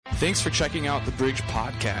Thanks for checking out the Bridge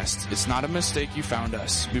Podcast. It's not a mistake you found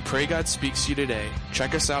us. We pray God speaks to you today.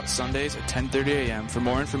 Check us out Sundays at 10:30 a.m. For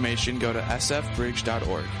more information, go to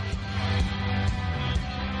sfbridge.org.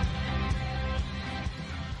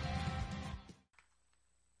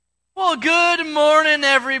 Well, good morning,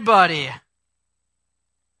 everybody.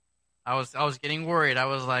 I was getting worried. I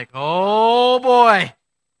was like, oh boy.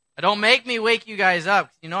 Don't make me wake you guys up,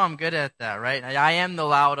 'cause you know I'm good at that, right? I am the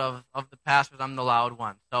loud of the pastors. I'm the loud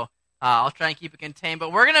one. So I'll try and keep it contained.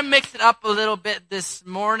 But we're going to mix it up a little bit this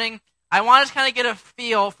morning. I want us to kind of get a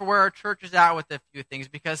feel for where our church is at with a few things,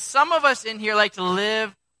 because some of us in here like to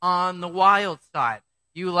live on the wild side.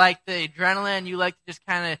 You like the adrenaline. You like to just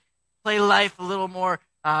kind of play life a little more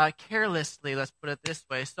carelessly, let's put it this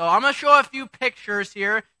way. So I'm going to show a few pictures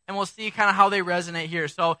here, and we'll see kind of how they resonate here.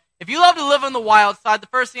 So if you love to live on the wild side, the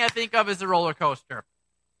first thing I think of is the roller coaster.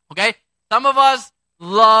 Okay? Some of us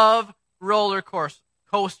love roller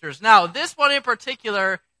coasters. Now, this one in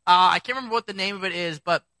particular, I can't remember what the name of it is,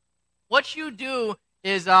 but what you do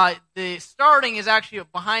is the starting is actually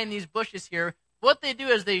behind these bushes here. What they do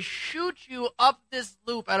is they shoot you up this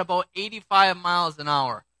loop at about 85 miles an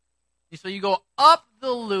hour. So you go up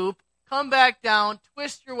the loop, come back down,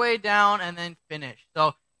 twist your way down, and then finish.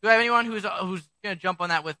 So do I have anyone who's going to jump on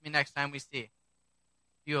that with me next time we see? A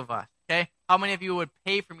few of us, okay? How many of you would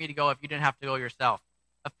pay for me to go if you didn't have to go yourself?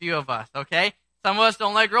 A few of us, okay? Some of us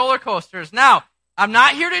don't like roller coasters. Now, I'm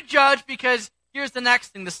not here to judge, because here's the next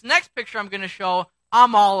thing. This next picture I'm going to show,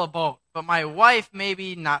 I'm all about. But my wife,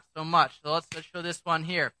 maybe not so much. So let's show this one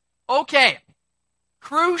here. Okay,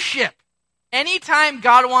 cruise ship. Anytime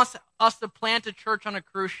God wants us to plant a church on a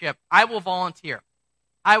cruise ship, I will volunteer.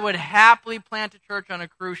 I would happily plant a church on a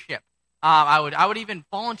cruise ship. I would even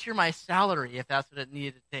volunteer my salary if that's what it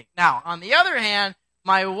needed to take. Now, on the other hand,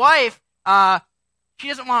 my wife, she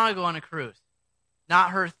doesn't want to go on a cruise.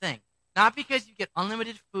 Not her thing. Not because you get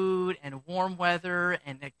unlimited food and warm weather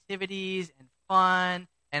and activities and fun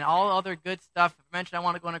and all other good stuff. I mentioned I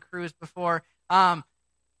want to go on a cruise before.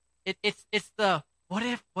 It's the what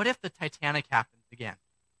if the Titanic happens again?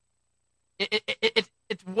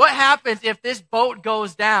 It's what happens if this boat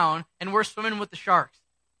goes down and we're swimming with the sharks.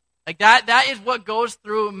 Like that is what goes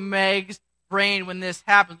through Meg's brain when this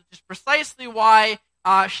happens, which is precisely why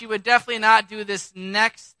she would definitely not do this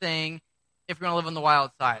next thing if you're going to live on the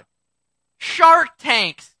wild side. Shark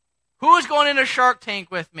tanks. Who's going in a Shark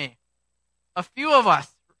Tank with me? A few of us.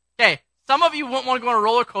 Okay, some of you won't want to go on a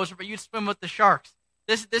roller coaster, but you'd swim with the sharks.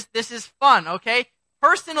 This is fun, okay?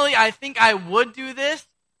 Personally, I think I would do this.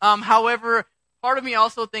 However, part of me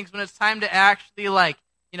also thinks when it's time to actually,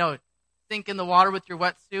 sink in the water with your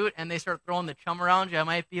wetsuit and they start throwing the chum around you, I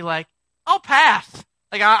might be like, I'll pass.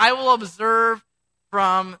 Like, I will observe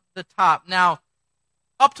from the top. Now,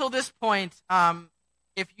 up till this point,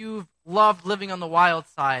 if you've loved living on the wild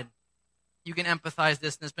side, you can empathize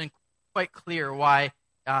this, and it's been quite clear why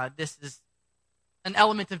this is an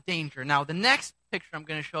element of danger. Now, the next picture I'm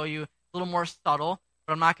going to show you is a little more subtle,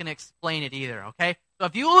 but I'm not going to explain it either, okay? So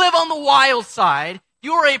if you live on the wild side,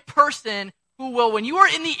 you are a person who will, when you are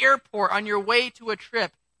in the airport on your way to a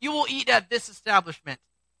trip, you will eat at this establishment.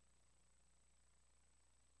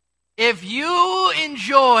 If you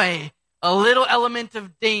enjoy a little element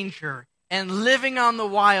of danger and living on the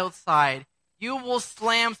wild side, you will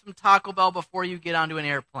slam some Taco Bell before you get onto an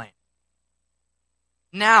airplane.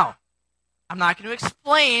 Now, I'm not going to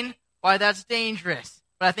explain why that's dangerous,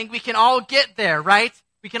 but I think we can all get there, right?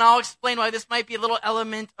 We can all explain why this might be a little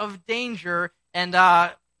element of danger, and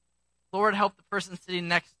Lord help the person sitting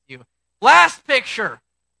next to you. Last picture.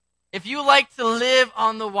 If you like to live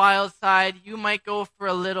on the wild side, you might go for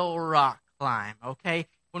a little rock climb, okay?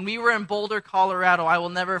 When we were in Boulder, Colorado, I will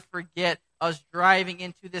never forget us driving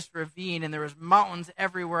into this ravine, and there was mountains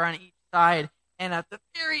everywhere on each side, and at the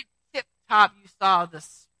very tip top, you saw the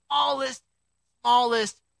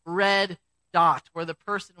smallest red dot where the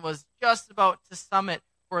person was just about to summit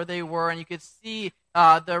where they were, and you could see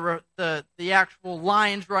the actual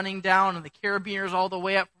lines running down and the carabiners all the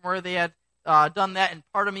way up from where they had done that. And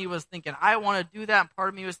part of me was thinking, I want to do that. And part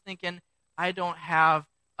of me was thinking, I don't have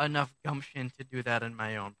enough gumption to do that in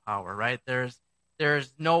my own power, right? There's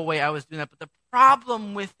no way I was doing that. But the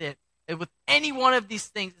problem with it, with any one of these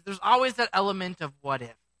things, is there's always that element of what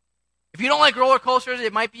if. If you don't like roller coasters,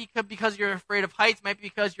 it might be because you're afraid of heights. It might be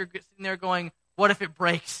because you're sitting there going, what if it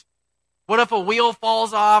breaks? What if a wheel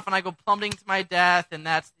falls off and I go plummeting to my death and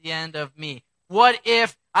that's the end of me? What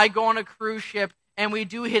if I go on a cruise ship and we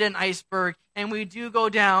do hit an iceberg and we do go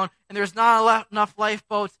down and there's not enough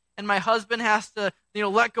lifeboats and my husband has to,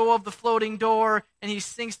 let go of the floating door and he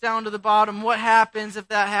sinks down to the bottom? What happens if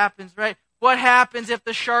that happens, right? What happens if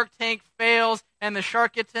the Shark Tank fails and the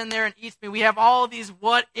shark gets in there and eats me? We have all these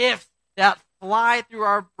what ifs that fly through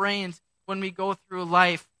our brains when we go through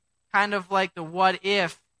life, kind of like the what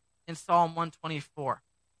if in Psalm 124.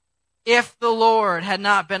 If the Lord had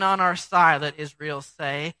not been on our side, let Israel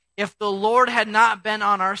say, if the Lord had not been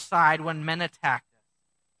on our side when men attacked us,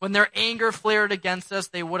 when their anger flared against us,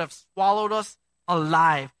 they would have swallowed us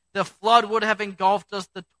alive. The flood would have engulfed us.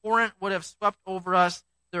 The torrent would have swept over us.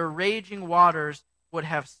 The raging waters would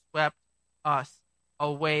have swept us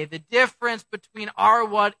away. The difference between our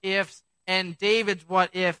what ifs and David's what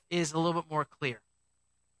if is a little bit more clear.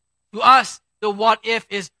 To us, the what if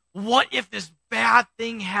is, what if this bad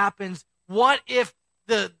thing happens? What if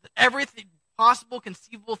the everything possible,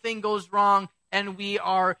 conceivable thing goes wrong and we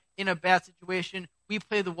are in a bad situation? We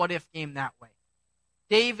play the what if game that way.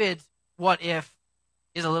 David's what if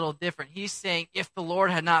is a little different. He's saying if the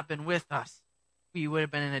Lord had not been with us, we would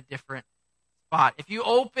have been in a different spot. If you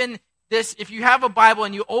open this, if you have a Bible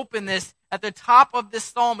and you open this, at the top of this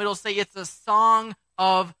psalm, it'll say it's a song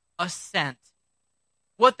of ascent.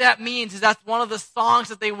 What that means is that's one of the songs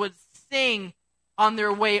that they would sing on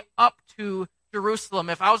their way up to Jerusalem.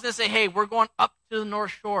 If I was going to say, hey, we're going up to the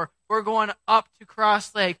North Shore, we're going up to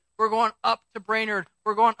Cross Lake, we're going up to Brainerd,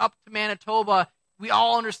 we're going up to Manitoba, we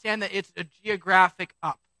all understand that it's a geographic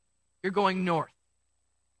up. You're going north.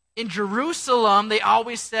 In Jerusalem, they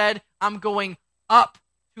always said, I'm going up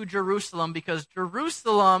to Jerusalem because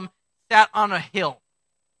Jerusalem sat on a hill.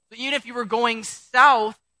 So even if you were going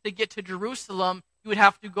south to get to Jerusalem, you would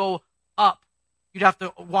have to go up. You'd have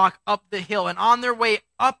to walk up the hill. And on their way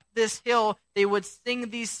up this hill, they would sing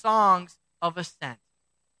these songs of ascent.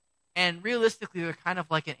 And realistically, they're kind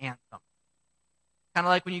of like an anthem. Kind of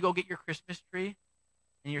like when you go get your Christmas tree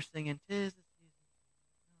and you're singing, "'Tis the season."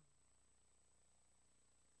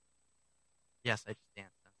 Yes, I just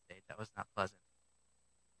danced on stage. That was not pleasant.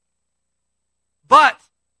 But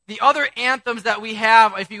the other anthems that we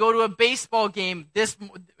have, if you go to a baseball game, this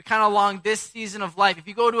kind of along this season of life, if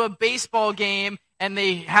you go to a baseball game and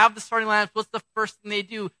they have the starting lineups, what's the first thing they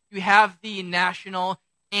do? You have the national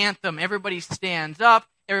anthem. Everybody stands up.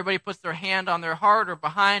 Everybody puts their hand on their heart or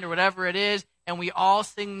behind or whatever it is, and we all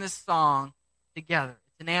sing this song together.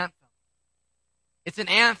 It's an anthem. It's an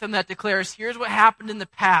anthem that declares, here's what happened in the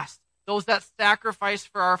past. Those that sacrificed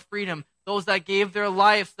for our freedom, those that gave their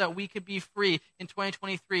lives so that we could be free in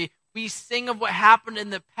 2023. We sing of what happened in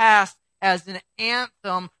the past as an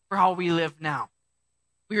anthem for how we live now.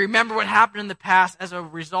 We remember what happened in the past as a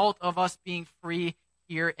result of us being free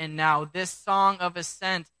here and now. This song of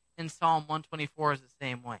ascent in Psalm 124 is the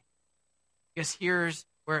same way. Because here's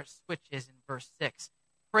where it switches in verse 6.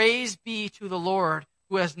 Praise be to the Lord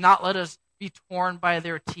who has not let us be torn by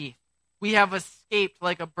their teeth. We have escaped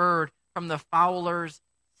like a bird from the fowler's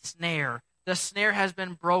snare. The snare has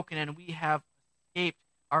been broken and we have escaped.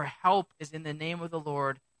 Our help is in the name of the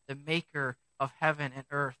Lord, the maker of heaven and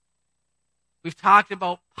earth. We've talked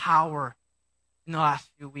about power in the last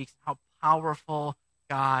few weeks, how powerful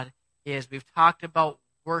God is. We've talked about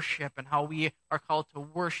worship and how we are called to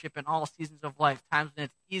worship in all seasons of life. Times when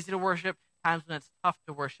it's easy to worship, times when it's tough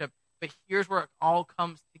to worship. But here's where it all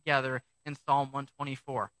comes together in Psalm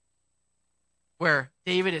 124, where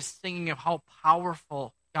David is singing of how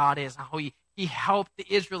powerful God is, and how he helped the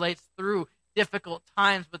Israelites through difficult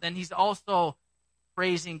times, but then he's also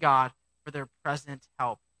praising God for their present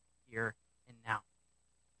help here and now.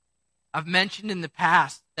 I've mentioned in the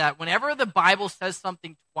past that whenever the Bible says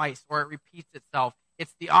something twice or it repeats itself,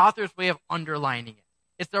 it's the author's way of underlining it.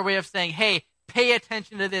 It's their way of saying, hey, pay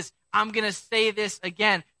attention to this. I'm going to say this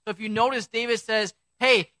again. So if you notice, David says,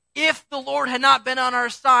 hey, if the Lord had not been on our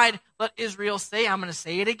side, let Israel say, I'm going to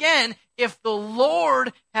say it again. If the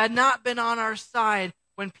Lord had not been on our side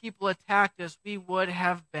when people attacked us, we would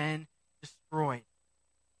have been destroyed.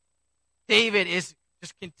 David is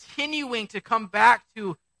just continuing to come back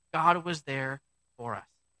to God was there for us.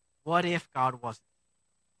 What if God wasn't?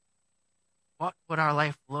 What would our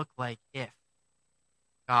life look like if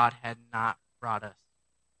God had not brought us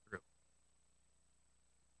through?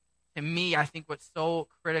 To me, I think what's so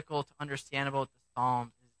critical to understand about the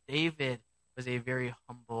Psalms is David was a very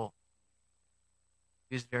humble.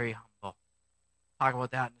 He was very humble. I'll talk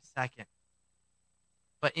about that in a second.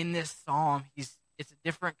 But in this psalm, it's a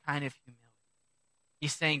different kind of humility.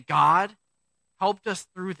 He's saying, God helped us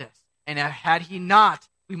through this. And had he not,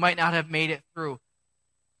 we might not have made it through.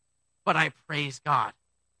 But I praise God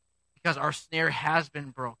because our snare has been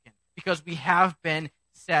broken, because we have been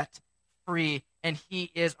set free, and he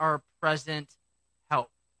is our present help.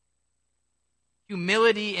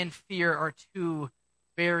 Humility and fear are two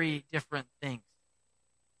very different things.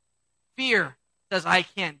 Fear says, I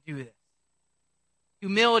can't do this.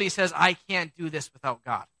 Humility says, I can't do this without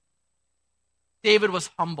God. David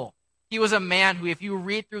was humble. He was a man who, if you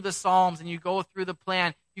read through the Psalms and you go through the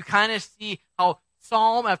plan, you kind of see how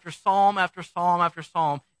psalm after psalm after psalm after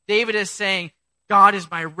psalm, David is saying, God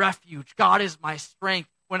is my refuge. God is my strength.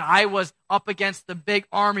 When I was up against the big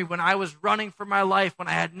army, when I was running for my life, when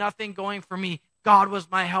I had nothing going for me, God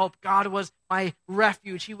was my help. God was my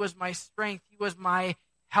refuge. He was my strength. He was my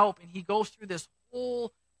help. And he goes through this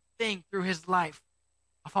whole thing through his life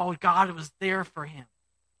of how God was there for him.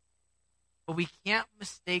 But we can't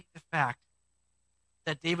mistake the fact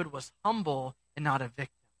that David was humble and not a victim.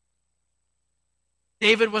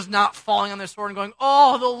 David was not falling on the sword and going,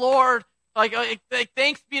 oh, the Lord, like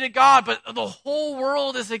thanks be to God, but the whole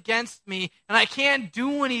world is against me, and I can't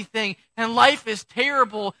do anything, and life is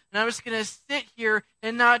terrible, and I'm just going to sit here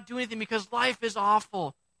and not do anything because life is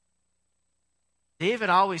awful. David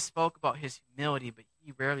always spoke about his humility, but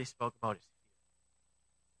he rarely spoke about his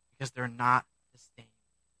fear, because they're not the same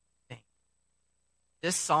thing.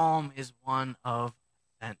 This psalm is one of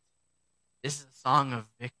ascent. This is a song of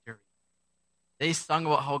victory. They sung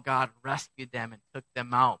about how God rescued them and took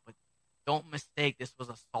them out, but don't mistake, this was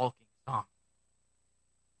a sulking song.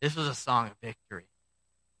 This was a song of victory.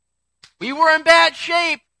 We were in bad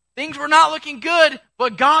shape. Things were not looking good,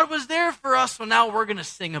 but God was there for us, so now we're going to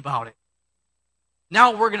sing about it.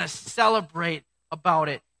 Now we're going to celebrate about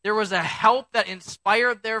it. There was a help that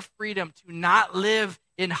inspired their freedom to not live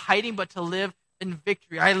in hiding, but to live in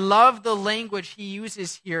victory. I love the language he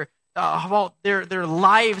uses here about their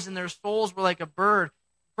lives and their souls were like a bird.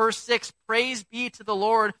 Verse 6, praise be to the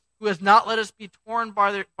Lord who has not let us be torn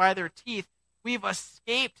by their teeth. We've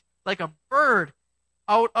escaped like a bird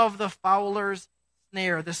out of the fowler's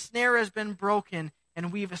snare. The snare has been broken,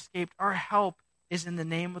 and we've escaped. Our help is in the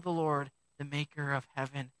name of the Lord, the maker of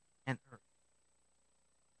heaven and earth.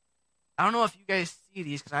 I don't know if you guys see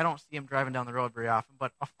these, because I don't see them driving down the road very often,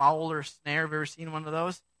 but a fowler's snare, have you ever seen one of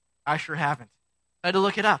those? I sure haven't. I had to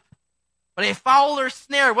look it up. But a fowler's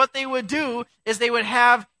snare, what they would do is they would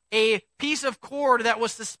have a piece of cord that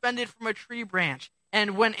was suspended from a tree branch.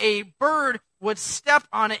 And when a bird would step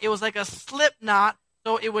on it, it was like a slip knot,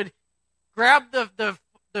 so it would grab the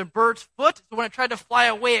bird's foot. So when it tried to fly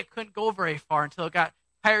away, it couldn't go very far until it got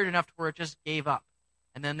tired enough to where it just gave up.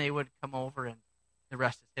 And then they would come over, and the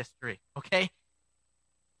rest is history. Okay?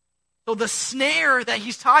 So the snare that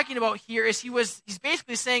he's talking about here is he's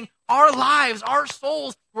basically saying our lives, our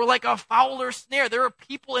souls were like a fowler's snare. There are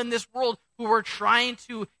people in this world who were trying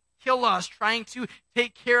to kill us, trying to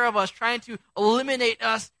take care of us, trying to eliminate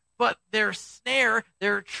us, but their snare,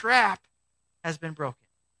 their trap has been broken.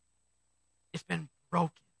 It's been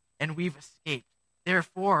broken, and we've escaped.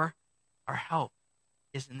 Therefore, our help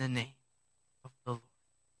is in the name of the Lord.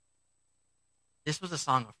 This was a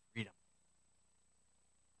song of freedom.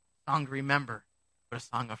 A song to remember, but a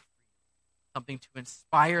song of freedom. Something to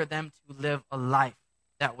inspire them to live a life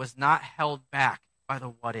that was not held back by the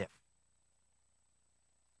what if.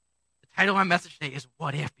 The title of my message today is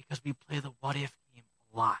What If, because we play the what if game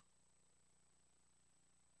a lot.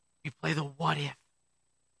 We play the what if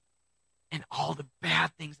and all the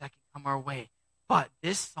bad things that can come our way. But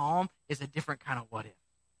this psalm is a different kind of what if.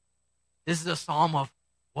 This is a psalm of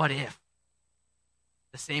what if.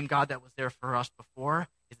 The same God that was there for us before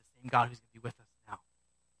is the same God who's going to be with us now.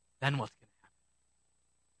 Then what's going to happen?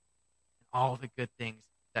 And all the good things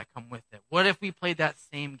that come with it. What if we played that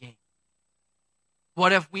same game?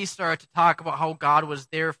 What if we started to talk about how God was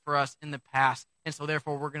there for us in the past, and so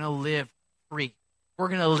therefore we're going to live free? We're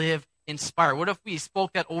going to live inspired. What if we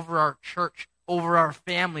spoke that over our church, over our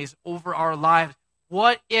families, over our lives?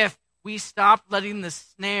 What if we stopped letting the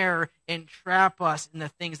snare entrap us in the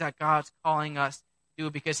things that God's calling us to do?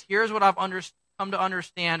 Because here's what I've come to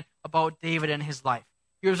understand about David and his life.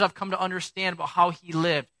 Here's what I've come to understand about how he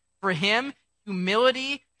lived. For him,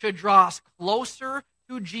 humility should draw us closer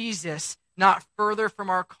to Jesus, not further from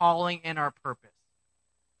our calling and our purpose.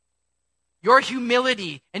 Your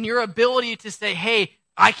humility and your ability to say, hey,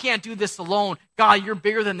 I can't do this alone. God, you're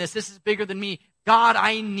bigger than this. This is bigger than me. God,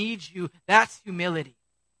 I need you. That's humility.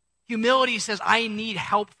 Humility says, I need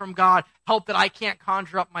help from God, help that I can't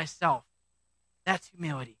conjure up myself. That's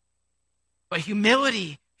humility. But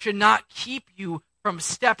humility should not keep you from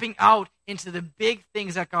stepping out into the big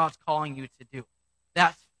things that God's calling you to do.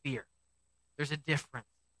 That's fear. There's a difference.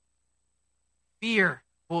 Fear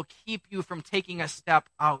will keep you from taking a step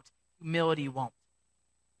out. Humility won't.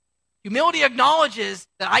 Humility acknowledges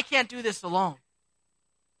that I can't do this alone.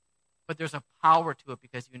 But there's a power to it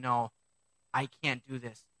because you know I can't do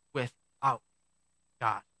this without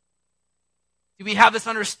God. Do we have this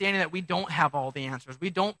understanding that we don't have all the answers? We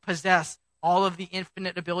don't possess all of the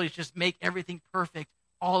infinite ability to just make everything perfect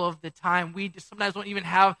all of the time. We just sometimes don't even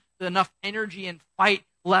have enough energy and fight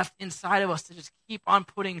left inside of us to just keep on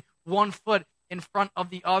putting one foot in front of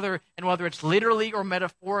the other. And whether it's literally or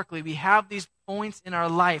metaphorically, we have these points in our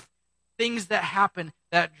life, things that happen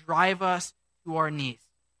that drive us to our knees.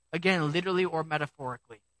 Again, literally or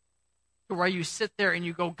metaphorically. To where you sit there and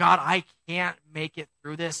you go, God, I can't make it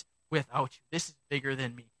through this without you. This is bigger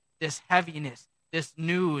than me. This heaviness, this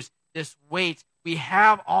news, this weight. We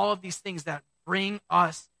have all of these things that bring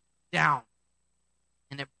us down.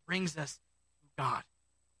 And it brings us to God.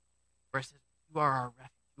 Where it says, you are our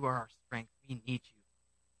refuge. You are our strength. We need you.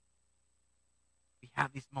 We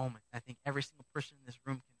have these moments. I think every single person in this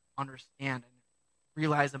room can understand and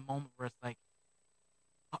realize a moment where it's like,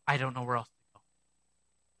 I don't know where else to go.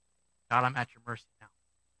 God, I'm at your mercy now.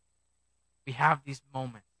 We have these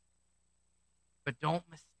moments. But don't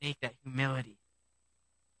mistake that humility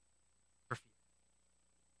for fear.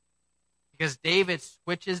 Because David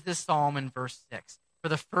switches this psalm in verse 6. For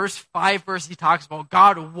the first 5 verses, he talks about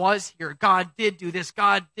God was here. God did do this.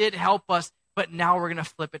 God did help us. But now we're going to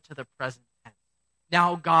flip it to the present tense.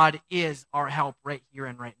 Now God is our help right here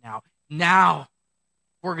and right now. Now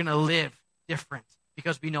we're going to live different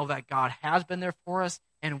because we know that God has been there for us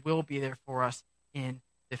and will be there for us in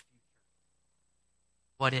the future.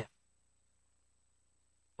 What if?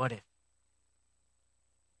 What if?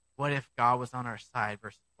 What if God was on our side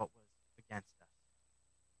versus what was against us?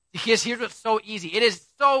 Because here's what's so easy. It is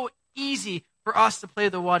so easy for us to play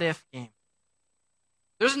the what if game.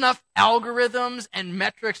 There's enough algorithms and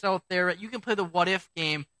metrics out there that you can play the what if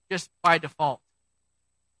game just by default.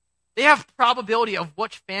 They have probability of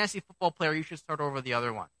which fantasy football player you should start over the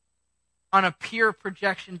other one on a pure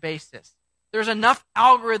projection basis. There's enough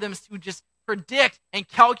algorithms to just predict and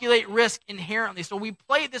calculate risk inherently. So we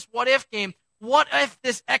play this what if game. What if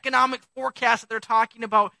this economic forecast that they're talking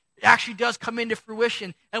about actually does come into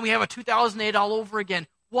fruition and we have a 2008 all over again?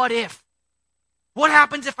 What if? What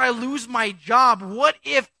happens if I lose my job? What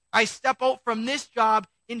if I step out from this job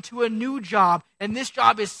into a new job and this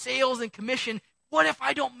job is sales and commission? What if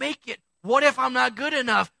I don't make it? What if I'm not good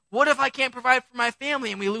enough? What if I can't provide for my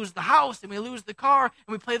family and we lose the house and we lose the car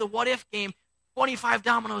and we play the what if game 25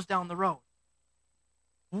 dominoes down the road?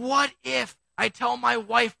 What if I tell my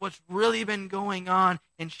wife what's really been going on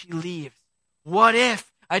and she leaves? What if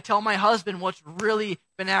I tell my husband what's really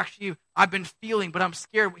been I've been feeling, but I'm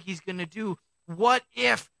scared what he's going to do? What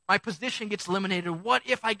if my position gets eliminated? What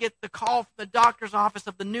if I get the call from the doctor's office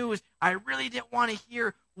of the news I really didn't want to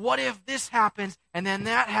hear? What if this happens, and then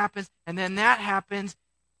that happens, and then that happens?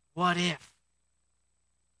 What if?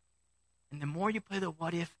 And the more you play the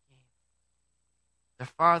what if game, the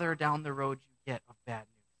farther down the road you get of bad news.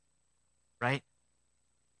 Right?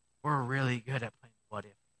 We're really good at playing what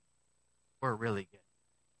if. We're really good.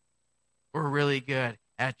 We're really good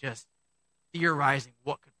at just theorizing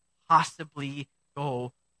what could possibly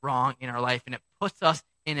go wrong in our life. And it puts us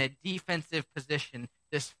in a defensive position.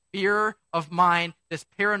 This fear of mind, this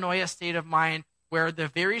paranoia state of mind, where the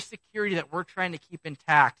very security that we're trying to keep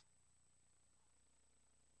intact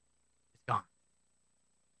is gone.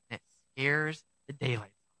 And it scares the daylight.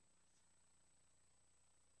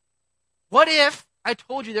 What if I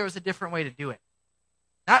told you there was a different way to do it?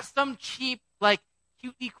 Not some cheap,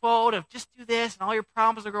 cutesy quote of just do this and all your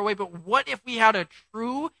problems will go away, but what if we had a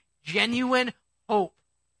true, genuine hope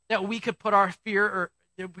that we could put our fear or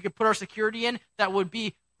we could put our security in that would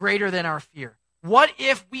be greater than our fear? What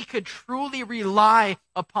if we could truly rely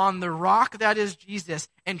upon the rock that is Jesus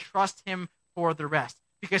and trust him for the rest?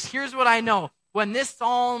 Because here's what I know. When this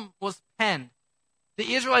psalm was penned,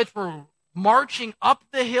 the Israelites were marching up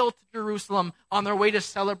the hill to Jerusalem on their way to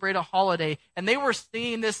celebrate a holiday, and they were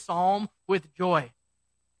singing this psalm with joy.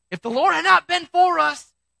 If the Lord had not been for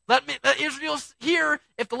us, let Israel hear,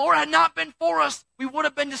 if the Lord had not been for us, we would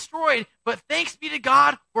have been destroyed. But thanks be to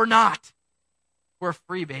God, we're not. We're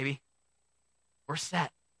free, baby. We're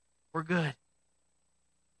set. We're good.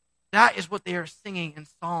 That is what they are singing in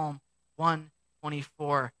Psalm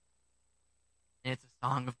 124. And it's a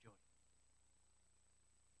song of joy.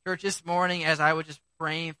 Church, this morning, as I was just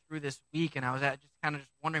praying through this week, and I was just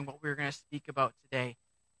wondering what we were going to speak about today,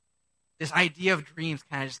 this idea of dreams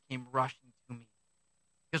kind of just came rushing to me.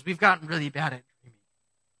 Because we've gotten really bad at dreaming.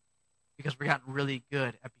 Because we've gotten really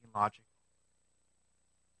good at being logical.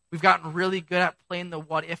 We've gotten really good at playing the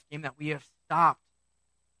what-if game that we have stopped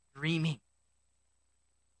dreaming.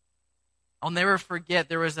 I'll never forget,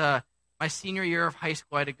 there was my senior year of high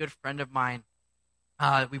school, I had a good friend of mine.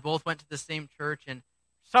 We both went to the same church, and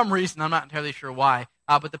for some reason, I'm not entirely sure why,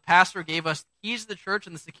 but the pastor gave us the keys to the church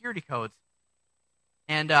and the security codes.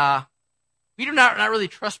 And we do not really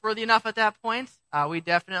trustworthy enough at that point. We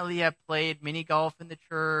definitely have played mini golf in the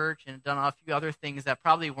church and done a few other things that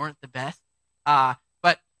probably weren't the best.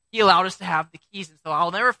 But he allowed us to have the keys. And so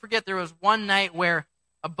I'll never forget there was one night where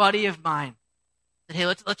a buddy of mine said, hey,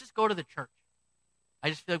 let's just go to the church. I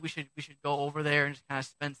just feel like we should go over there and just kind of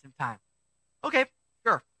spend some time. Okay,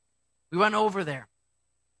 sure. We went over there.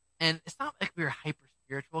 And it's not like we were hyper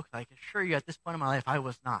spiritual, because I can assure you at this point in my life I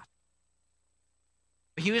was not.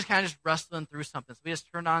 But he was kind of just wrestling through something. So we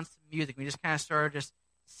just turned on some music. We just kind of started just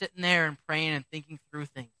sitting there and praying and thinking through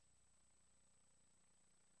things.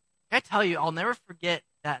 I tell you, I'll never forget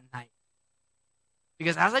that night.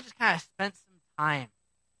 Because as I just kind of spent some time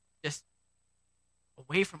just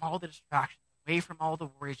away from all the distractions, away from all the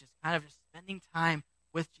worries, just kind of just spending time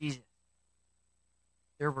with Jesus,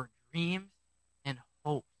 there were dreams and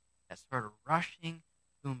hopes that started rushing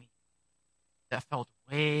to me that felt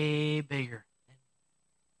way bigger than me.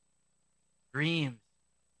 Dreams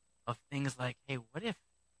of things like, hey, what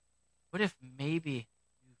if maybe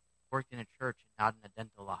you worked in a church and not in a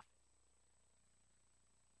dental office?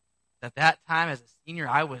 At that time, as a senior,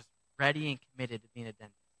 I was ready and committed to being a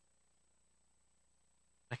dentist.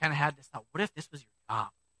 I kind of had this thought, what if this was your job?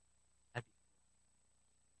 That'd be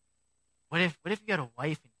cool. What if you had a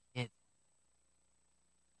wife and kids?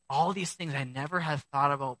 All these things I never had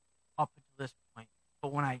thought about up until this point.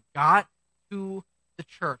 But when I got to the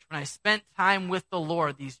church, when I spent time with the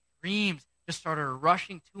Lord, these dreams just started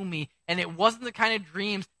rushing to me. And it wasn't the kind of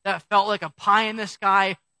dreams that felt like a pie in the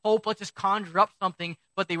sky hope, let's just conjure up something,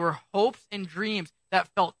 but they were hopes and dreams that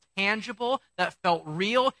felt tangible, that felt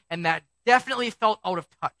real, and that definitely felt out of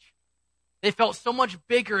touch. They felt so much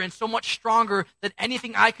bigger and so much stronger than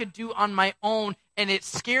anything I could do on my own, and it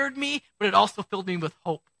scared me, but it also filled me with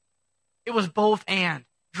hope. It was both and.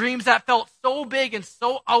 Dreams that felt so big and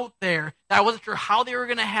so out there that I wasn't sure how they were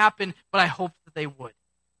going to happen, but I hoped that they would.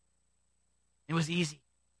 It was easy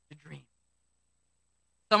to dream.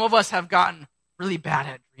 Some of us have gotten really bad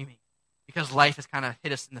at dreaming because life has kind of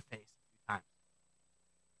hit us in the face a few times.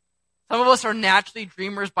 Some of us are naturally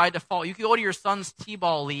dreamers by default. You can go to your son's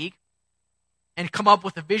t-ball league and come up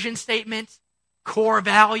with a vision statement, core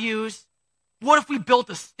values. What if we built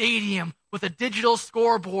a stadium with a digital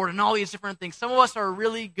scoreboard and all these different things? Some of us are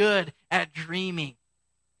really good at dreaming,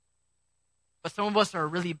 but some of us are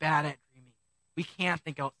really bad at dreaming. We can't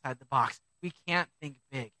think outside the box. We can't think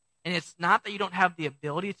big. And it's not that you don't have the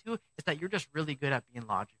ability to, it's that you're just really good at being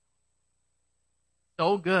logical.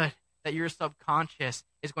 So good that your subconscious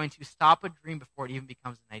is going to stop a dream before it even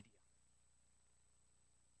becomes an idea.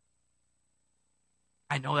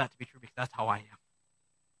 I know that to be true because that's how I am.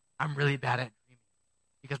 I'm really bad at dreaming.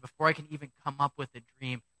 Because before I can even come up with a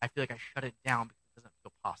dream, I feel like I shut it down because it doesn't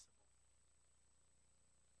feel possible.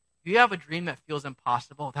 If you have a dream that feels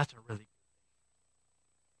impossible, that's a really good thing.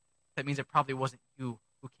 That means it probably wasn't you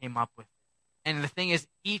who came up with it. And the thing is,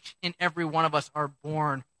 each and every one of us are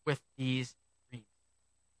born with these dreams.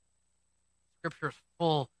 Scripture is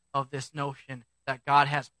full of this notion that God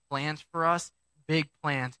has plans for us, big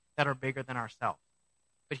plans that are bigger than ourselves.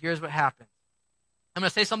 But here's what happens. I'm going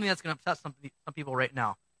to say something that's going to upset some people right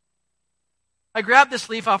now. I grabbed this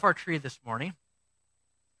leaf off our tree this morning.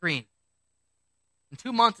 Green. In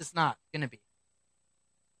 2 months, it's not going to be.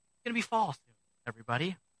 It's going to be fall soon,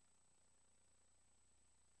 everybody.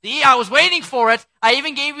 See, I was waiting for it. I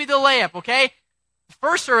even gave you the layup, okay? The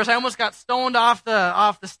first service, I almost got stoned off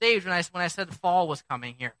the stage when I said the fall was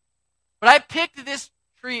coming here. But I picked this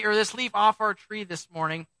tree or this leaf off our tree this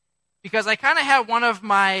morning because I kind of had one of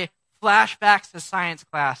my flashbacks to science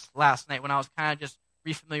class last night when I was kind of just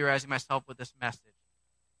refamiliarizing myself with this message.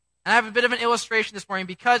 And I have a bit of an illustration this morning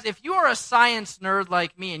because if you are a science nerd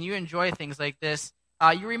like me and you enjoy things like this,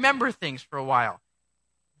 you remember things for a while.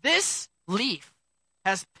 This leaf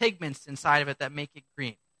has pigments inside of it that make it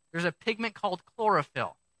green. There's a pigment called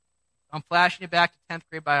chlorophyll. I'm flashing it back to 10th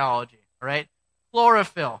grade biology, all right?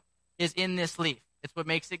 Chlorophyll is in this leaf. It's what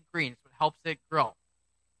makes it green. It's what helps it grow.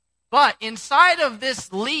 But inside of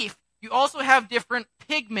this leaf, you also have different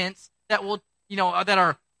pigments that will, that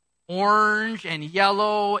are orange and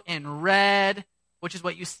yellow and red, which is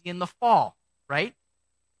what you see in the fall, right?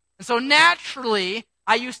 And so naturally,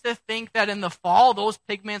 I used to think that in the fall, those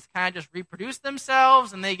pigments kind of just reproduce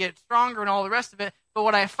themselves and they get stronger and all the rest of it. But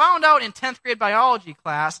what I found out in 10th grade biology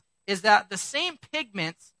class is that the same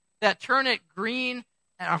pigments that turn it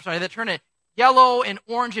that turn it yellow and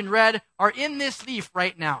orange and red are in this leaf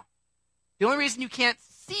right now. The only reason you can't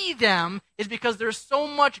see them is because there's so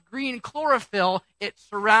much green chlorophyll, it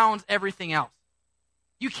surrounds everything else.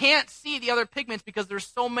 You can't see the other pigments because there's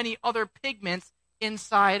so many other pigments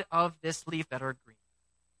inside of this leaf that are green.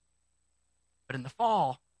 But in the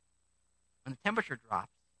fall, when the temperature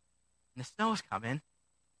drops and the snows come in,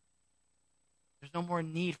 there's no more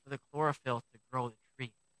need for the chlorophyll to grow the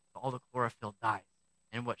tree. So all the chlorophyll dies.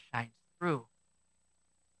 And what shines through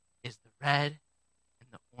is the red and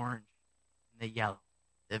the orange and the yellow.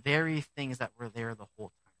 The very things that were there the whole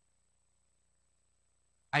time.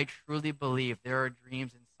 I truly believe there are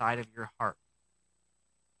dreams inside of your heart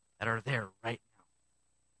that are there right now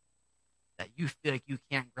that you feel like you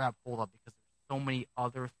can't grab hold of because there's so many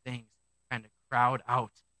other things trying to crowd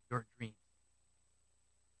out your dreams.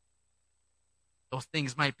 Those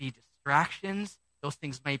things might be distractions. Those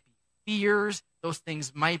things might be fears. Those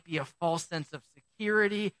things might be a false sense of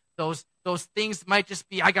security. Those things might just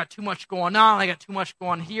be, I got too much going on. I got too much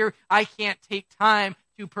going here. I can't take time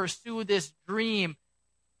to pursue this dream.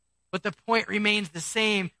 But the point remains the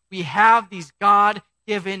same. We have these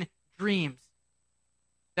God-given dreams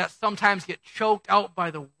that sometimes get choked out by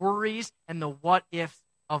the worries and the what-ifs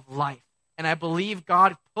of life. And I believe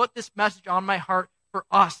God put this message on my heart for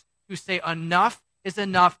us to say enough is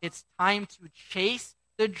enough. It's time to chase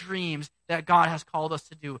the dreams that God has called us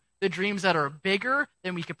to do. The dreams that are bigger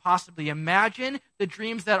than we could possibly imagine. The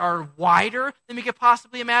dreams that are wider than we could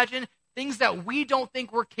possibly imagine. Things that we don't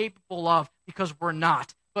think we're capable of because we're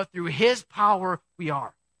not. But through His power, we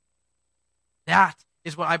are. That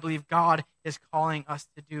is what I believe God is calling us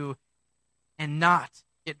to do and not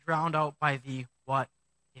get drowned out by the what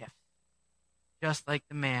if. Just like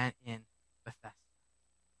the man in Bethesda.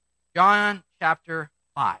 John chapter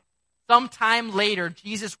 5. Sometime later,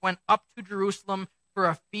 Jesus went up to Jerusalem for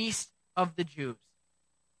a feast of the Jews.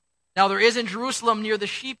 Now there is in Jerusalem near the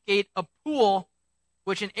sheep gate a pool,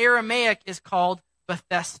 which in Aramaic is called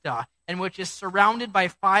Bethesda, and which is surrounded by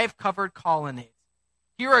 5 covered colonnades.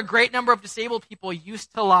 Here a great number of disabled people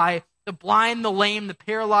used to lie, the blind, the lame, the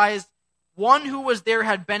paralyzed. One who was there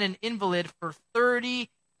had been an invalid for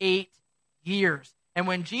 38 years. And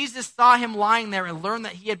when Jesus saw him lying there and learned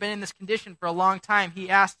that he had been in this condition for a long time, he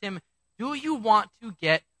asked him, "Do you want to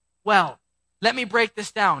get well?" Let me break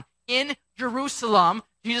this down. In Jerusalem,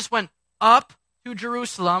 Jesus went up to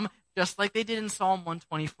Jerusalem, just like they did in Psalm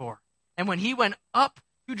 124. And when he went up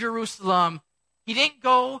to Jerusalem, he didn't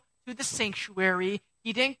go to the sanctuary.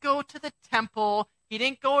 He didn't go to the temple. He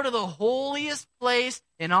didn't go to the holiest place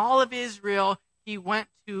in all of Israel. He went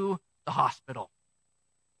to the hospital.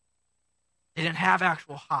 They didn't have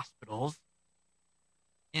actual hospitals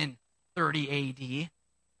in 30 AD,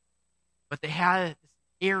 but they had this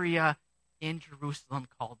area in Jerusalem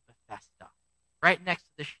called Bethesda, right next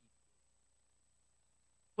to the sheep,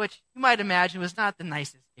 which you might imagine was not the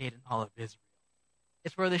nicest gate in all of Israel.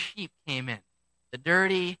 It's where the sheep came in. The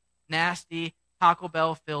dirty, nasty, Taco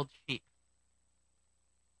Bell-filled sheep.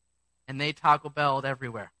 And they Taco Bell'd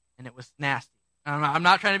everywhere, and it was nasty. I'm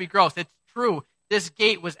not trying to be gross. It's true. This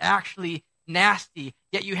gate was actually nasty.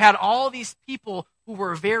 Yet you had all these people who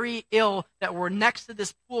were very ill that were next to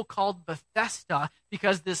this pool called Bethesda,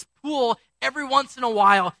 because this pool, every once in a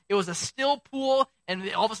while, it was a still pool,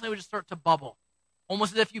 and all of a sudden it would just start to bubble.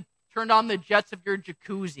 Almost as if you turned on the jets of your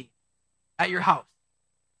jacuzzi at your house.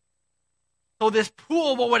 So this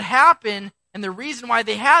pool, what would happen, and the reason why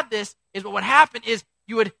they had this, is what would happen is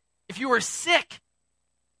if you were sick,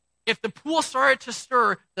 if the pool started to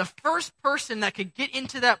stir, the first person that could get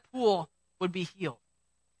into that pool would be healed.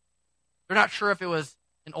 They're not sure if it was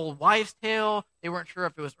an old wives' tale. They weren't sure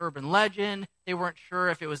if it was urban legend. They weren't sure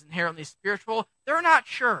if it was inherently spiritual. They're not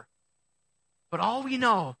sure. But all we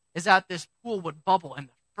know is that this pool would bubble and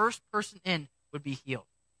the first person in would be healed.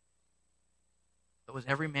 It was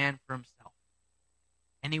every man for himself.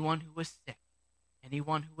 Anyone who was sick,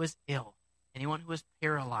 anyone who was ill, anyone who was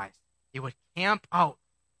paralyzed, they would camp out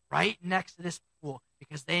right next to this pool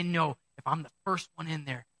because they know if I'm the first one in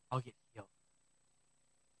there, I'll get healed.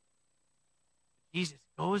 Jesus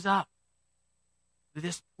goes up to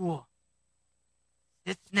this pool,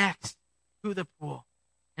 sits next to the pool,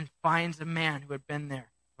 and finds a man who had been there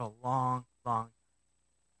for a long, long time.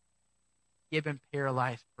 He had been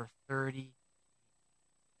paralyzed for 30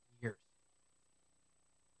 years.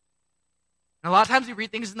 And a lot of times we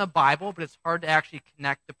read things in the Bible, but it's hard to actually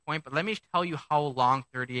connect the point. But let me tell you how long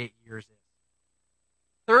 38 years is.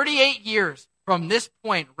 38 years from this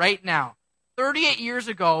point right now. 38 years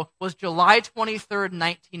ago was July 23rd,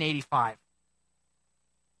 1985.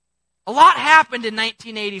 A lot happened in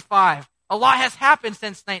 1985. A lot has happened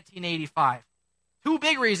since 1985. 2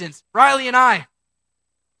 big reasons, Riley and I.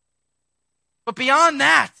 But beyond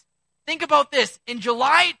that, think about this. In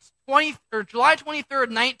July 23rd,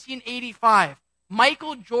 1985,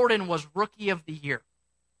 Michael Jordan was Rookie of the Year.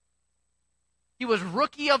 He was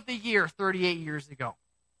Rookie of the Year 38 years ago.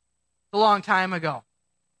 It's a long time ago.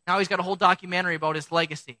 Now he's got a whole documentary about his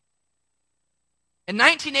legacy. In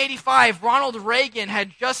 1985, Ronald Reagan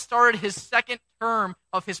had just started his second term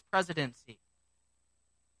of his presidency.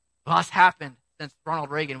 Lots happened since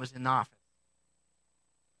Ronald Reagan was in office.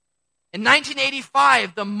 In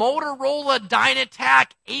 1985, the Motorola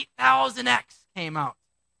Dynatac 8000X came out.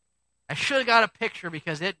 I should have got a picture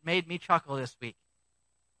because it made me chuckle this week.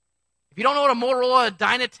 If you don't know what a Motorola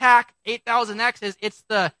Dynatac 8000X is, it's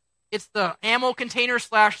the ammo container /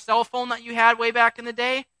 cell phone that you had way back in the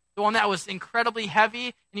day. The one that was incredibly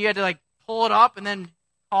heavy and you had to pull it up and then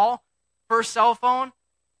call. First cell phone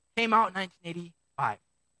came out in 1985.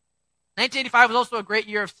 1985 was also a great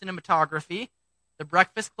year of cinematography. The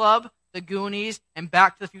Breakfast Club, The Goonies, and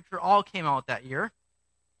Back to the Future all came out that year.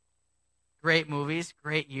 Great movies,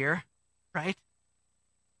 great year, right?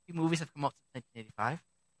 A few movies have come out since 1985.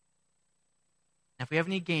 And if we have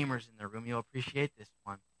any gamers in the room, you'll appreciate this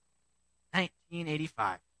one.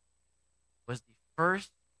 1985 was the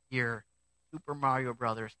first year Super Mario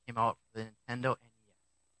Brothers came out for the Nintendo NES.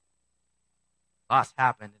 Lots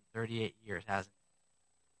happened in 38 years, hasn't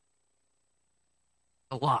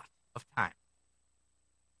it? A lot of time.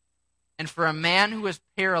 And for a man who is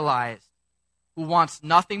paralyzed, who wants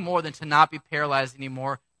nothing more than to not be paralyzed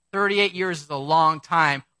anymore, 38 years is a long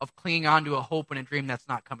time of clinging on to a hope and a dream that's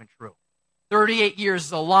not coming true. 38 years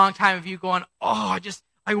is a long time of you going,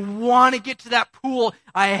 I want to get to that pool.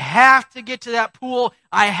 I have to get to that pool.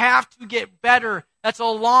 I have to get better. That's a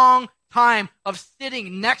long time of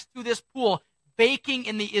sitting next to this pool, baking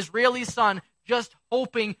in the Israeli sun, just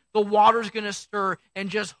hoping the water's going to stir and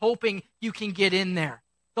just hoping you can get in there.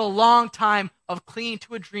 It's a long time of clinging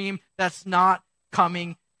to a dream that's not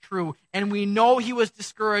coming true. And we know he was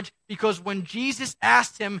discouraged because when Jesus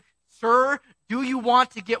asked him, "Sir, do you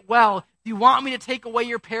want to get well? Do you want me to take away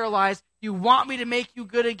your paralyzed? Do you want me to make you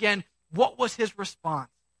good again?" What was his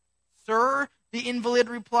response? "Sir," the invalid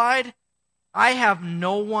replied, "I have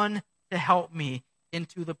no one to help me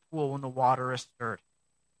into the pool when the water is stirred.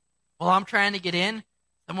 While I'm trying to get in,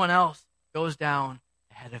 someone else goes down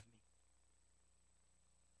ahead of me."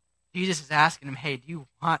 Jesus is asking him, "Hey, do you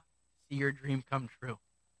want to see your dream come true?"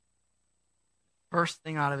 First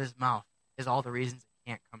thing out of his mouth is all the reasons it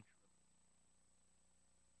can't come true.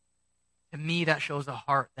 To me, that shows a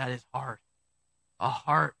heart that is hard. A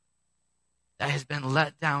heart that has been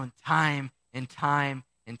let down time and time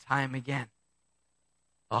and time again.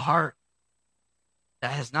 A heart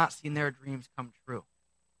that has not seen their dreams come true.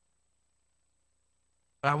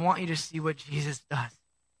 But I want you to see what Jesus does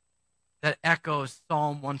that echoes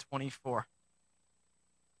Psalm 124.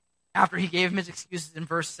 After he gave him his excuses in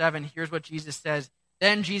verse 7, here's what Jesus says.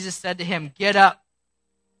 Then Jesus said to him, "Get up,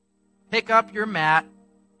 pick up your mat,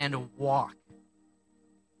 and walk."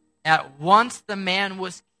 At once the man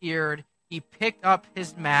was cured. He picked up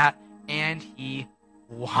his mat and he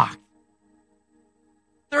walked.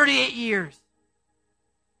 38 years.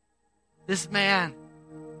 This man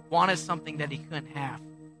wanted something that he couldn't have.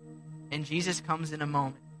 And Jesus comes in a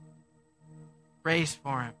moment, prays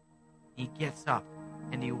for him. He gets up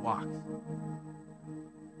and he walks.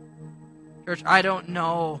 Church, I don't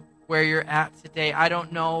know where you're at today. I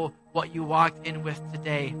don't know what you walked in with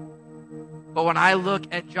today. But when I look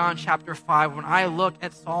at John chapter 5, when I look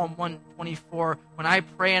at Psalm 124, when I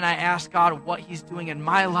pray and I ask God what he's doing in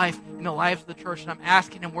my life, in the lives of the church, and I'm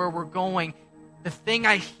asking him where we're going, the thing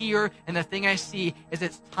I hear and the thing I see is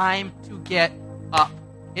it's time to get up.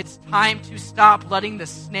 It's time to stop letting the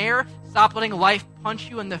snare, stop letting life punch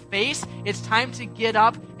you in the face. It's time to get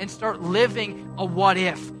up and start living a what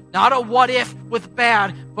if. Not a what if with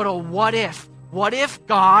bad, but a what if. What if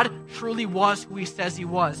God truly was who he says he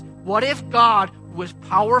was? What if God, who was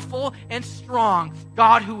powerful and strong,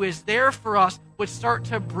 God who is there for us, would start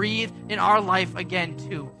to breathe in our life again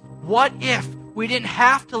too? What if we didn't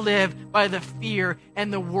have to live by the fear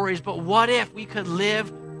and the worries, but what if we could live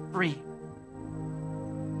free?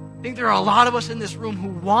 I think there are a lot of us in this room who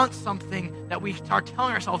want something that we are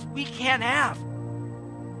telling ourselves we can't have.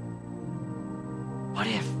 What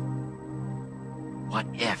if? What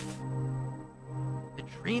if the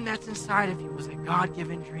dream that's inside of you was a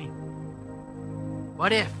God-given dream?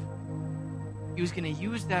 What if he was going to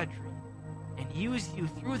use that dream and use you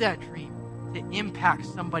through that dream to impact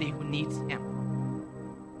somebody who needs him?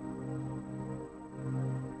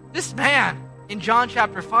 This man in John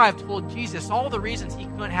chapter 5 told Jesus all the reasons he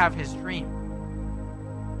couldn't have his dream.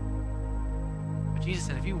 But Jesus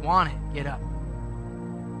said, if you want it, get up.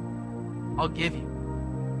 I'll give you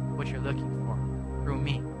what you're looking for through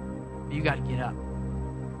me. but you got to get up.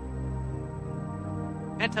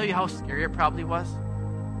 Can I tell you how scary it probably was?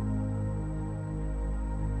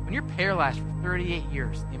 When you're paralyzed for 38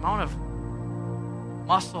 years, the amount of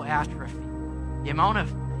muscle atrophy, the amount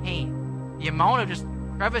of pain, the amount of just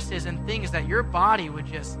crevices and things that your body would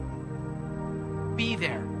just be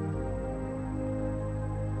there.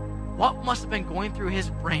 What must have been going through his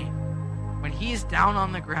brain when he's down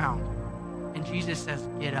on the ground and Jesus says,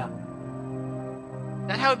 get up?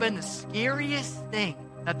 That would have been the scariest thing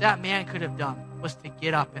that man could have done, was to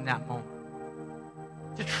get up in that moment.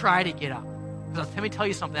 To try to get up. Because let me tell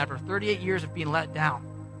you something, after 38 years of being let down,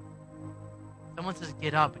 someone says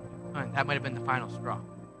get up, and that might have been the final straw.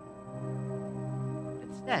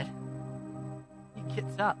 Instead, he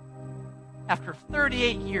gets up. After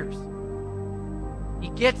 38 years, he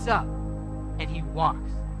gets up and he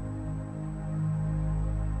walks.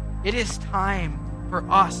 It is time for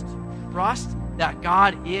us to trust that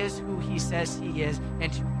God is who he says he is,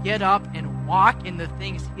 and to get up and walk in the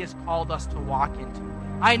things he has called us to walk into.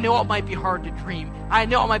 I know it might be hard to dream. I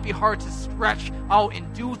know it might be hard to stretch out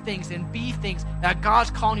and do things and be things that God's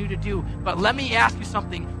calling you to do. But let me ask you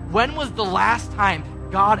something. When was the last time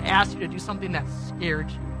God asked you to do something that scared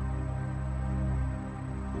you?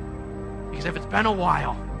 Because if it's been a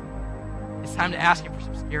while, it's time to ask him for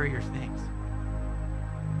some scarier things.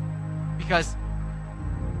 Because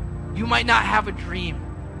you might not have a dream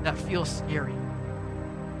that feels scary.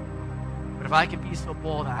 But if I could be so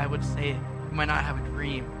bold, I would say you might not have a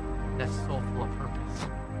dream that's so full of purpose.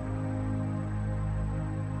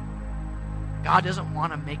 God doesn't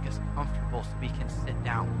want to make us comfortable so we can sit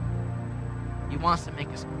down. He wants to make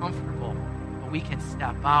us comfortable so we can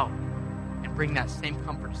step out and bring that same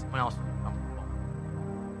comfort to someone else who's comfortable.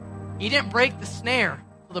 He didn't break the snare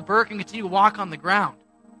so the bird can continue to walk on the ground.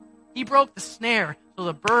 He broke the snare so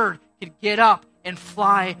the bird could get up and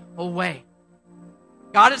fly away.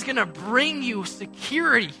 God is going to bring you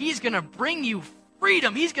security. He's going to bring you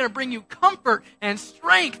freedom. He's going to bring you comfort and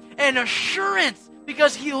strength and assurance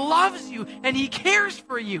because he loves you and he cares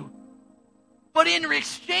for you. But in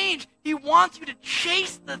exchange, he wants you to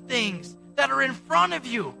chase the things that are in front of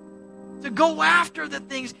you, to go after the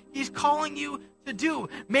things he's calling you to do.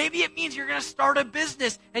 Maybe it means you're going to start a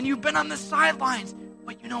business and you've been on the sidelines,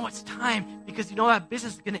 but you know it's time because you know that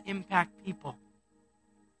business is going to impact people.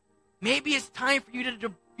 Maybe it's time for you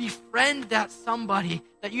to befriend that somebody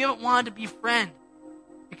that you haven't wanted to befriend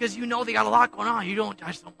because you know they got a lot going on. I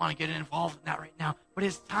just don't want to get involved in that right now. But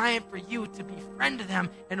it's time for you to befriend them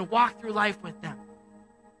and walk through life with them.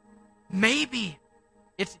 Maybe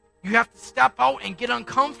it's you have to step out and get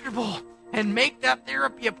uncomfortable and make that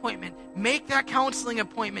therapy appointment, make that counseling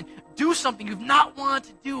appointment, do something you've not wanted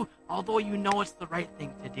to do, although you know it's the right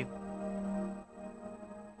thing to do.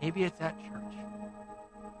 Maybe it's at church.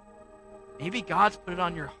 Maybe God's put it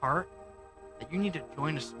on your heart that you need to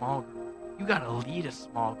join a small group. You got to lead a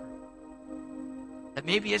small group. That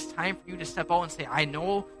maybe it's time for you to step out and say, I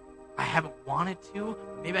know I haven't wanted to.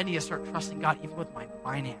 Maybe I need to start trusting God even with my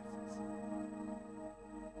finances.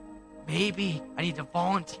 Maybe I need to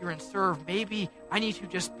volunteer and serve. Maybe I need to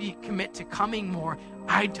just commit to coming more.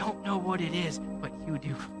 I don't know what it is, but you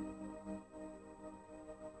do.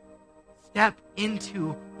 Step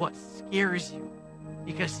into what scares you.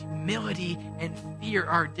 Because humility and fear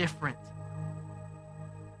are different.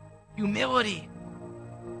 Humility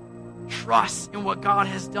trusts in what God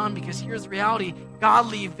has done, because here's the reality.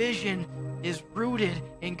 Godly vision is rooted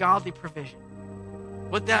in godly provision.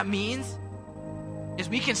 What that means is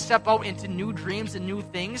we can step out into new dreams and new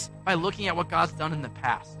things by looking at what God's done in the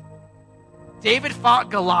past. David fought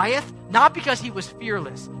Goliath not because he was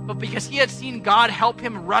fearless, but because he had seen God help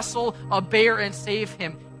him wrestle a bear and save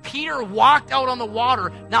him. Peter walked out on the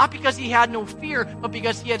water, not because he had no fear, but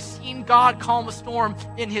because he had seen God calm a storm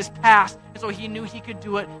in his past, and so he knew he could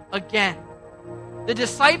do it again. The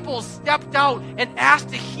disciples stepped out and asked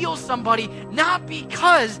to heal somebody, not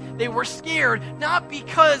because they were scared, not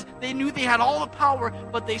because they knew they had all the power,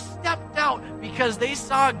 but they stepped out because they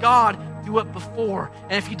saw God do it before.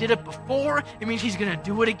 And if he did it before, it means he's going to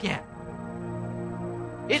do it again.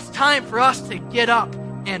 It's time for us to get up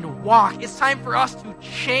and walk. It's time for us to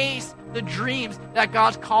chase the dreams that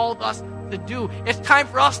God's called us to do. It's time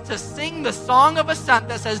for us to sing the song of ascent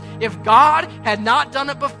that says, if God had not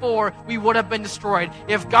done it before, we would have been destroyed.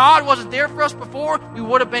 If God wasn't there for us before, we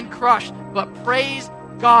would have been crushed. But praise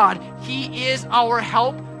God, he is our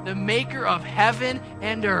help, the maker of heaven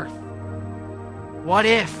and earth. What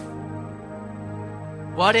if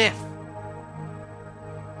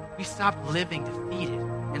we stop living defeated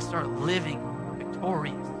and start living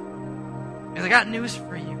victorious? Because I got news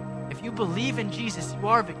for you. If you believe in Jesus, you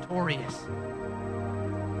are victorious.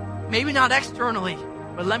 Maybe not externally,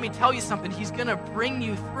 but let me tell you something. He's going to bring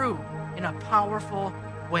you through in a powerful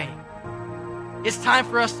way. It's time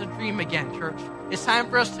for us to dream again, church. It's time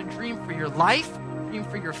for us to dream for your life, dream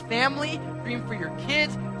for your family, dream for your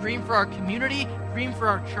kids, dream for our community, dream for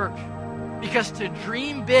our church. Because to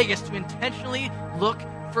dream big is to intentionally look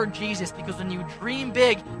for Jesus. Because when you dream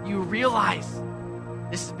big, you realize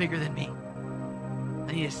this is bigger than me.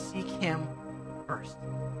 I need to seek him first.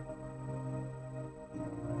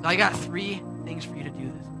 So I got 3 things for you to do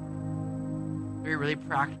this. 3 really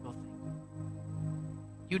practical things.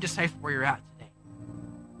 You decipher where you're at today.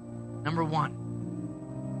 Number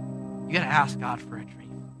 1, you got to ask God for a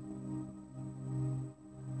dream.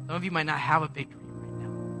 Some of you might not have a big dream right now,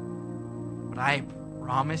 but I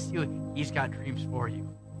promise you, he's got dreams for you.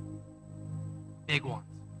 Big ones.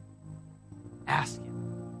 Ask him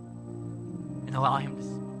and allow him to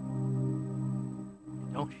speak.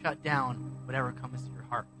 And don't shut down whatever comes to your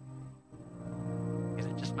heart, because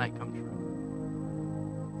it just might come true.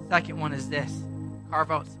 Second one is this: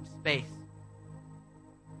 carve out some space.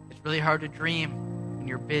 It's really hard to dream when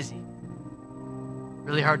you're busy.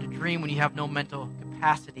 Really hard to dream when you have no mental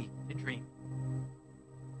capacity to dream.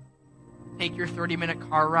 Take your 30-minute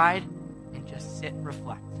car ride and just sit and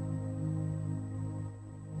reflect.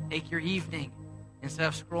 Take your evening, instead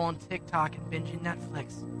of scrolling TikTok and binging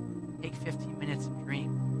Netflix, take 15 minutes and dream.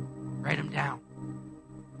 Write them down.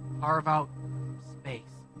 Carve out space.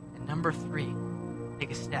 And number 3,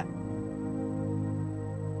 take a step.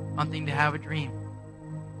 One thing to have a dream,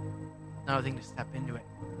 another thing to step into it.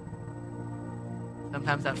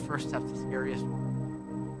 Sometimes that first step's the scariest one.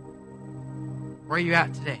 Where are you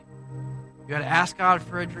at today? You got to ask God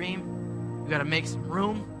for a dream. You got to make some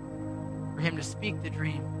room for him to speak the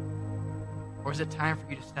dream. Or is it time for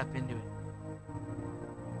you to step into it?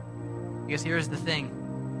 Because here's the thing.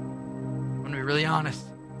 I'm going to be really honest.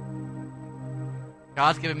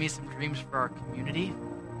 God's given me some dreams for our community,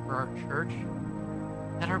 for our church,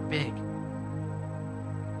 that are big.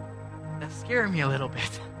 That scare me a little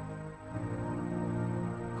bit.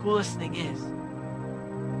 The coolest thing is,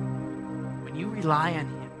 when you rely on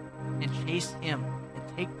him and chase him and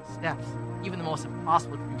take the steps, even the most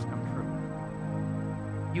impossible dreams come true.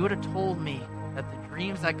 You would have told me that the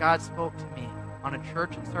dreams that God spoke to me on a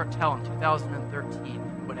church in Sartell in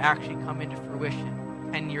 2013 would actually come into fruition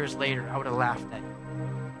 10 years later. I would have laughed at you.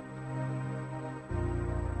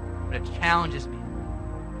 But it challenges me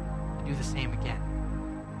to do the same again.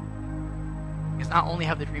 Because not only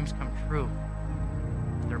have the dreams come true,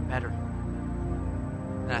 they're better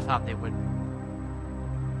than I thought they would.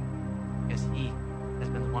 Because he has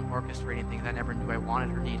been the one orchestrating things I never knew I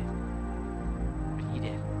wanted or needed. But he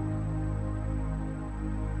did.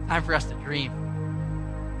 It's time for us to dream.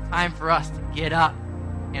 It's time for us to get up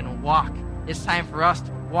and walk. It's time for us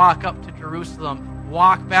to walk up to Jerusalem,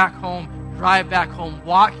 walk back home, drive back home,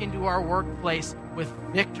 walk into our workplace with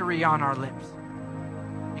victory on our lips.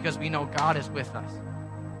 Because we know God is with us.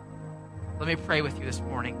 Let me pray with you this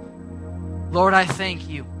morning. Lord, I thank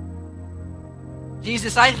you.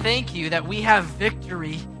 Jesus, I thank you that we have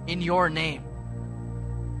victory in your name.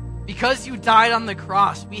 Because you died on the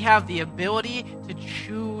cross, we have the ability to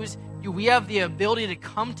choose you. We have the ability to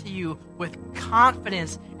come to you with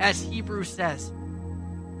confidence, as Hebrews says,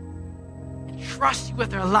 and trust you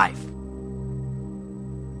with our life.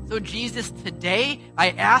 So Jesus, today I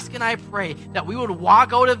ask and I pray that we would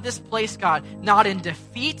walk out of this place, God, not in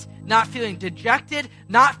defeat, not feeling dejected,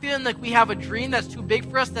 not feeling like we have a dream that's too big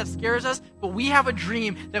for us, that scares us, but we have a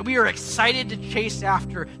dream that we are excited to chase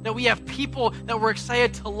after, that we have people that we're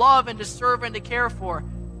excited to love and to serve and to care for,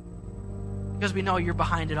 because we know you're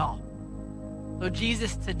behind it all. So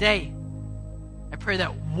Jesus, today, I pray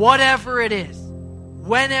that whatever it is,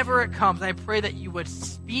 whenever it comes, I pray that you would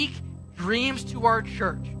speak dreams to our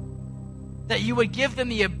church, that you would give them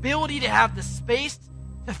the ability to have the space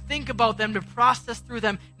to think about them, to process through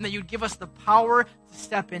them, and that you'd give us the power to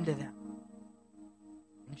step into them.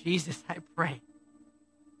 And Jesus, I pray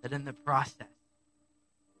that in the process,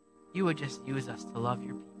 you would just use us to love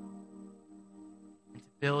your people and to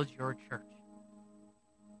build your church.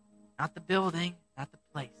 Not the building, not the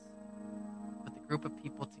place, but the group of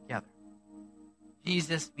people together.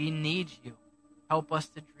 Jesus, we need you. Help us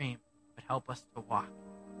to dream, but help us to walk.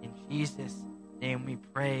 In Jesus' name we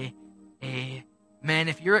pray, amen.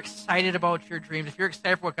 If you're excited about your dreams, if you're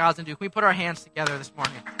excited for what God's going to do, can we put our hands together this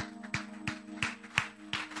morning?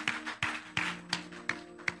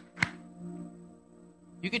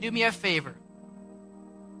 You could do me a favor.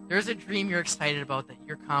 There's a dream you're excited about that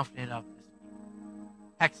you're confident of this week.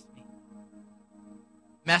 Text me.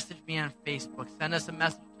 message me on Facebook. Send us a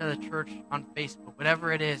message to the church on Facebook.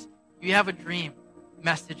 Whatever it is. If you have a dream,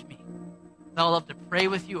 message me. I would love to pray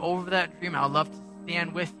with you over that dream. I would love to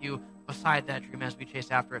stand with you beside that dream as we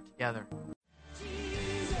chase after it together.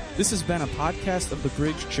 This has been a podcast of the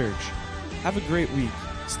Bridge Church. Have a great week.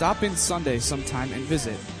 Stop in Sunday sometime and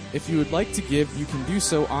visit. If you would like to give, you can do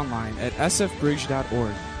so online at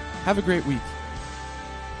sfbridge.org. Have a great week.